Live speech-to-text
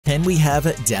10, we have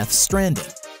Death Stranding.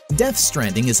 Death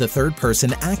Stranding is a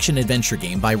third-person action-adventure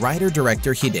game by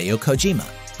writer-director Hideo Kojima,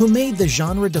 who made the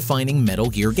genre-defining Metal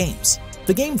Gear games.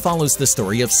 The game follows the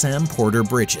story of Sam Porter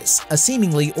Bridges, a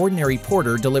seemingly ordinary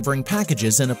porter delivering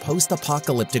packages in a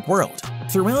post-apocalyptic world.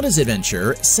 Throughout his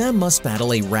adventure, Sam must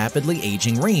battle a rapidly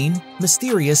aging rain,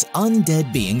 mysterious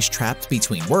undead beings trapped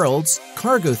between worlds,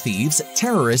 cargo thieves,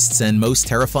 terrorists, and most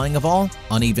terrifying of all,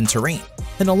 uneven terrain.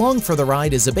 And along for the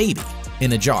ride is a baby,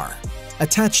 in a jar,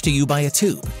 attached to you by a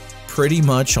tube. Pretty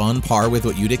much on par with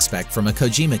what you'd expect from a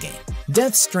Kojima game.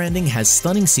 Death Stranding has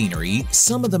stunning scenery,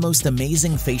 some of the most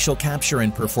amazing facial capture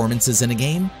and performances in a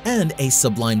game, and a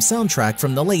sublime soundtrack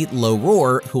from the late Low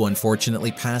Roar, who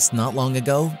unfortunately passed not long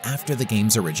ago after the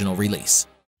game's original release.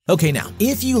 Okay, now,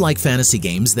 if you like fantasy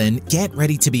games, then get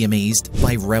ready to be amazed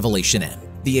by Revelation M,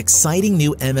 the exciting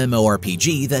new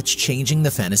MMORPG that's changing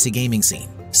the fantasy gaming scene.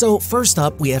 So first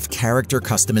up, we have character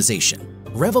customization.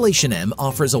 Revelation M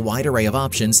offers a wide array of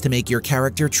options to make your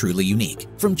character truly unique.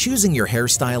 From choosing your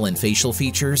hairstyle and facial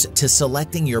features to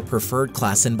selecting your preferred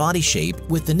class and body shape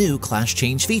with the new Class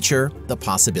Change feature, the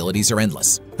possibilities are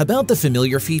endless. About the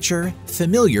Familiar feature,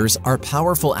 familiars are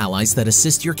powerful allies that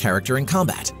assist your character in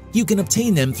combat. You can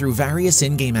obtain them through various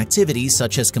in-game activities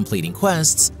such as completing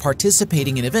quests,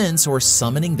 participating in events, or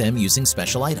summoning them using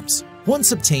special items.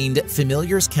 Once obtained,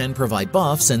 familiars can provide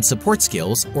buffs and support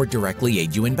skills or directly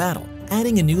aid you in battle,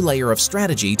 adding a new layer of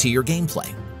strategy to your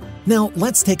gameplay. Now,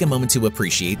 let's take a moment to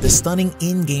appreciate the stunning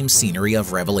in-game scenery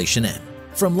of Revelation M.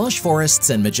 From lush forests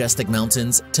and majestic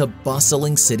mountains to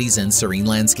bustling cities and serene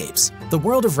landscapes, the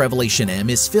world of Revelation M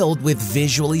is filled with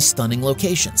visually stunning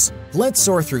locations. Let's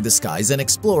soar through the skies and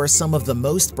explore some of the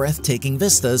most breathtaking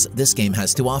vistas this game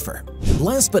has to offer.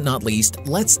 Last but not least,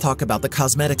 let's talk about the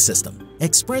cosmetic system.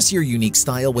 Express your unique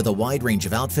style with a wide range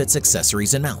of outfits,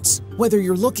 accessories, and mounts. Whether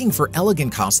you're looking for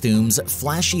elegant costumes,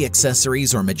 flashy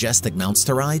accessories, or majestic mounts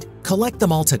to ride, collect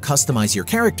them all to customize your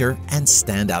character and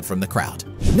stand out from the crowd.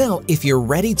 Now, if you're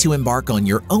ready to embark on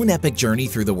your own epic journey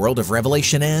through the world of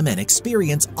Revelation M and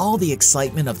experience all the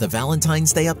excitement of the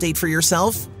Valentine's Day update for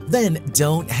yourself, then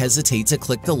don't hesitate to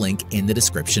click the link in the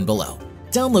description below.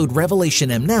 Download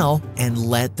Revelation M now and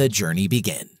let the journey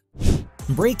begin.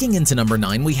 Breaking into number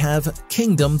 9, we have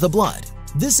Kingdom the Blood.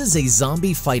 This is a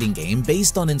zombie fighting game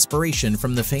based on inspiration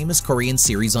from the famous Korean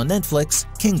series on Netflix,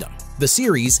 Kingdom. The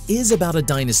series is about a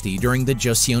dynasty during the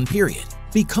Joseon period.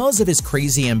 Because of his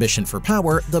crazy ambition for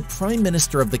power, the Prime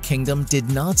Minister of the kingdom did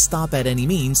not stop at any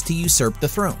means to usurp the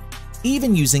throne,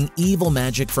 even using evil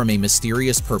magic from a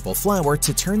mysterious purple flower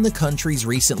to turn the country's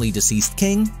recently deceased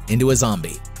king into a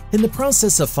zombie. In the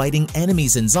process of fighting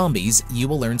enemies and zombies, you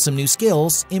will learn some new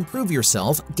skills, improve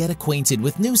yourself, get acquainted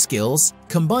with new skills,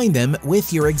 combine them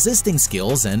with your existing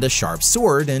skills and a sharp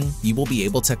sword, and you will be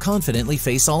able to confidently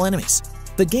face all enemies.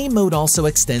 The game mode also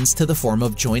extends to the form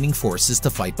of joining forces to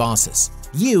fight bosses.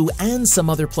 You and some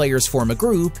other players form a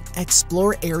group,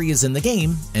 explore areas in the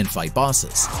game, and fight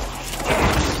bosses.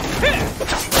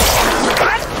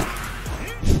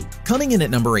 Coming in at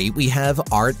number 8, we have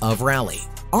Art of Rally.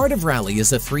 Art of Rally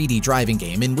is a 3D driving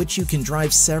game in which you can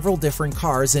drive several different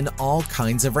cars in all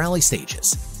kinds of rally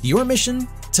stages. Your mission?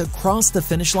 To cross the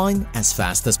finish line as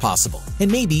fast as possible, and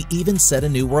maybe even set a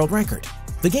new world record.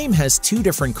 The game has 2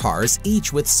 different cars,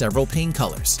 each with several paint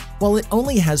colors. While it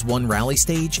only has one rally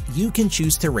stage, you can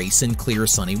choose to race in clear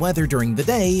sunny weather during the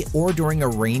day or during a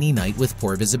rainy night with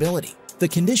poor visibility. The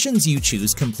conditions you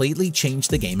choose completely change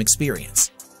the game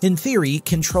experience. In theory,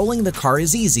 controlling the car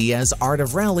is easy as Art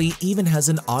of Rally even has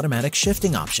an automatic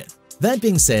shifting option. That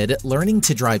being said, learning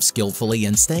to drive skillfully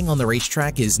and staying on the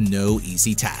racetrack is no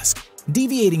easy task.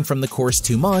 Deviating from the course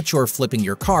too much or flipping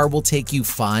your car will take you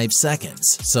 5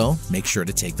 seconds, so make sure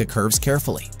to take the curves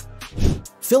carefully.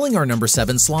 Filling our number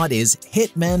 7 slot is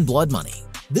Hitman Blood Money.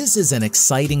 This is an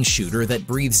exciting shooter that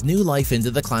breathes new life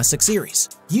into the classic series.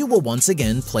 You will once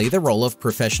again play the role of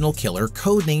professional killer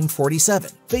Codename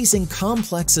 47, facing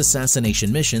complex assassination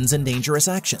missions and dangerous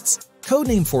actions.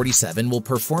 Codename 47 will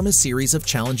perform a series of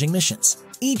challenging missions.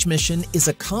 Each mission is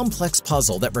a complex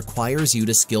puzzle that requires you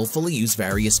to skillfully use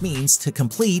various means to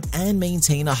complete and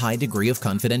maintain a high degree of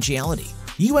confidentiality.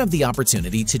 You have the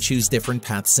opportunity to choose different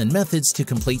paths and methods to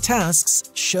complete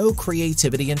tasks, show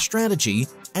creativity and strategy,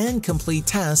 and complete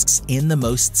tasks in the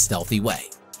most stealthy way.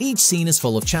 Each scene is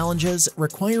full of challenges,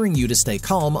 requiring you to stay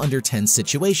calm under tense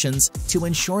situations to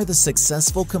ensure the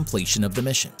successful completion of the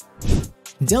mission.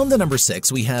 Down to number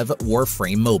 6, we have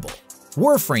Warframe Mobile.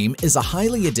 Warframe is a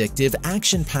highly addictive,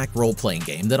 action-packed role-playing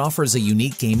game that offers a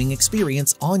unique gaming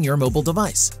experience on your mobile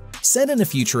device. Set in a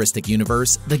futuristic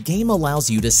universe, the game allows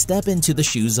you to step into the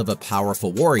shoes of a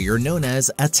powerful warrior known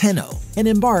as a Tenno and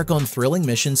embark on thrilling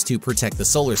missions to protect the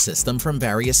solar system from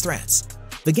various threats.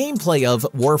 The gameplay of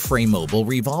Warframe Mobile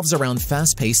revolves around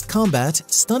fast-paced combat,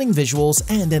 stunning visuals,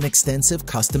 and an extensive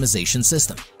customization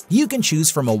system. You can choose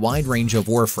from a wide range of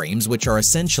warframes, which are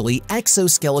essentially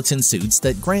exoskeleton suits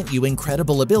that grant you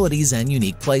incredible abilities and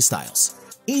unique playstyles.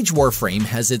 Each warframe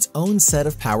has its own set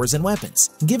of powers and weapons,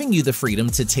 giving you the freedom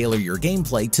to tailor your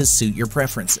gameplay to suit your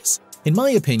preferences. In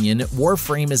my opinion,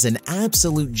 Warframe is an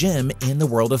absolute gem in the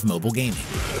world of mobile gaming.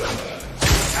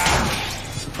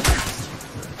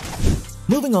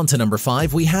 Moving on to number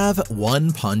 5, we have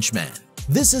One Punch Man.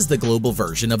 This is the global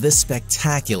version of this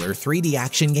spectacular 3D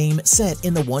action game set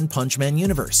in the One Punch Man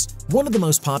universe, one of the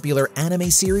most popular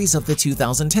anime series of the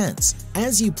 2010s.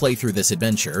 As you play through this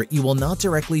adventure, you will not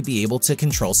directly be able to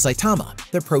control Saitama,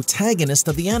 the protagonist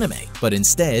of the anime, but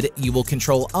instead, you will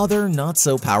control other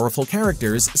not-so-powerful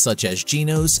characters such as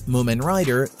Genos, Mumen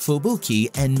Rider, Fubuki,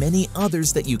 and many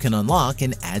others that you can unlock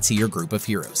and add to your group of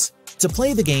heroes. To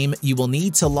play the game, you will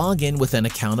need to log in with an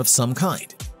account of some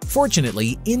kind.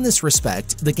 Fortunately, in this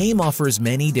respect, the game offers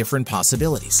many different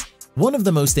possibilities. One of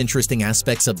the most interesting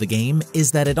aspects of the game is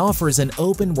that it offers an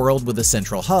open world with a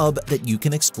central hub that you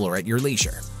can explore at your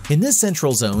leisure. In this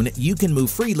central zone, you can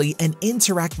move freely and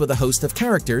interact with a host of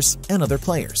characters and other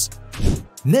players.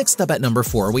 Next up at number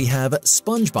 4, we have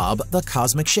SpongeBob: The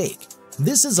Cosmic Shake.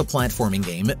 This is a platforming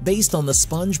game based on the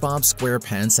SpongeBob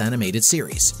SquarePants animated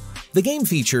series. The game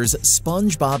features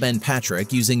SpongeBob and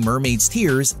Patrick using mermaids'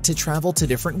 tears to travel to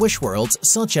different wish worlds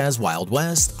such as Wild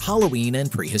West, Halloween, and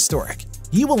Prehistoric.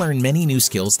 You will learn many new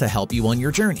skills to help you on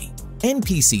your journey.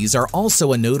 NPCs are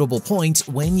also a notable point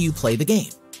when you play the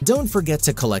game. Don't forget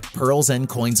to collect pearls and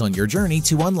coins on your journey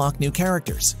to unlock new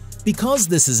characters. Because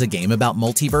this is a game about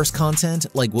multiverse content,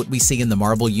 like what we see in the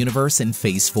Marvel Universe in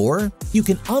Phase 4, you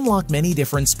can unlock many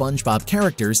different SpongeBob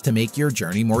characters to make your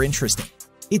journey more interesting.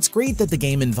 It's great that the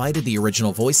game invited the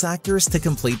original voice actors to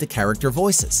complete the character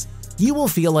voices. You will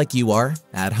feel like you are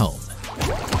at home.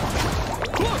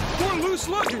 Look, more loose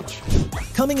luggage!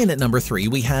 Coming in at number 3,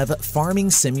 we have Farming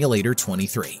Simulator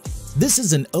 23. This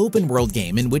is an open-world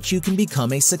game in which you can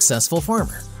become a successful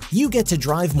farmer. You get to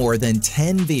drive more than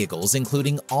 10 vehicles,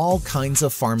 including all kinds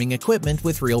of farming equipment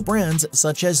with real brands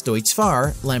such as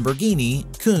Deutz-Fahr, Lamborghini,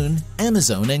 Kuhn,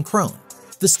 Amazon, and Krone.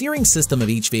 The steering system of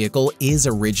each vehicle is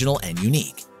original and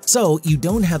unique, so you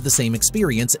don't have the same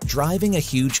experience driving a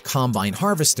huge combine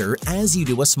harvester as you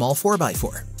do a small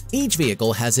 4x4. Each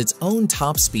vehicle has its own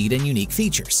top speed and unique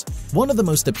features. One of the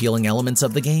most appealing elements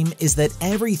of the game is that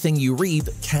everything you reap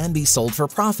can be sold for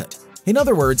profit. In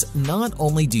other words, not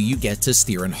only do you get to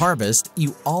steer and harvest,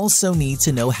 you also need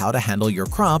to know how to handle your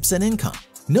crops and income.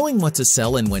 Knowing what to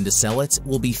sell and when to sell it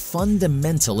will be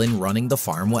fundamental in running the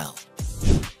farm well.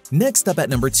 Next up at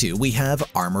number 2, we have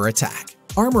Armor Attack.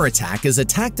 Armor Attack is a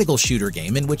tactical shooter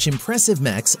game in which impressive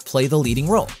mechs play the leading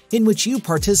role, in which you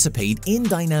participate in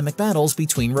dynamic battles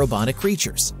between robotic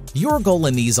creatures. Your goal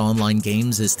in these online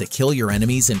games is to kill your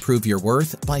enemies and prove your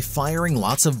worth by firing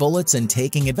lots of bullets and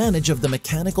taking advantage of the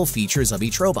mechanical features of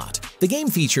each robot. The game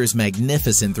features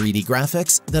magnificent 3D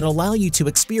graphics that allow you to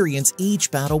experience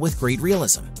each battle with great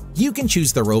realism. You can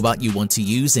choose the robot you want to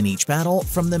use in each battle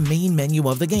from the main menu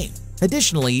of the game.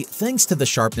 Additionally, thanks to the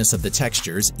sharpness of the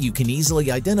textures, you can easily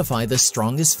identify the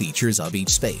strongest features of each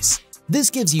space.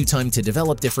 This gives you time to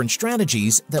develop different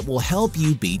strategies that will help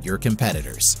you beat your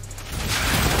competitors.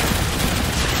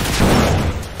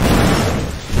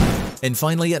 And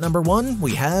finally at number 1,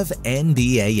 we have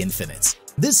NBA Infinite.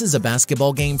 This is a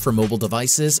basketball game for mobile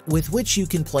devices with which you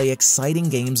can play exciting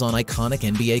games on iconic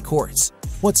NBA courts.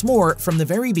 What's more, from the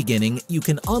very beginning, you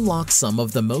can unlock some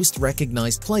of the most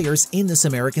recognized players in this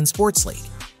American sports league.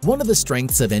 One of the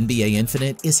strengths of NBA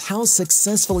Infinite is how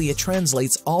successfully it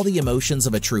translates all the emotions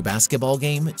of a true basketball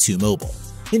game to mobile.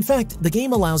 In fact, the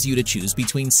game allows you to choose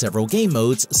between several game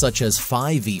modes such as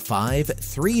 5v5,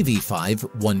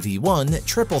 3v5, 1v1,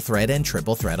 triple threat, and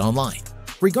triple threat online.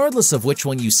 Regardless of which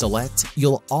one you select,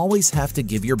 you'll always have to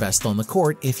give your best on the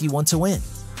court if you want to win.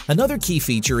 Another key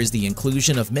feature is the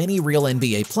inclusion of many real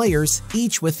NBA players,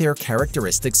 each with their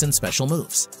characteristics and special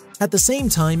moves. At the same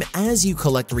time, as you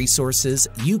collect resources,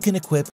 you can equip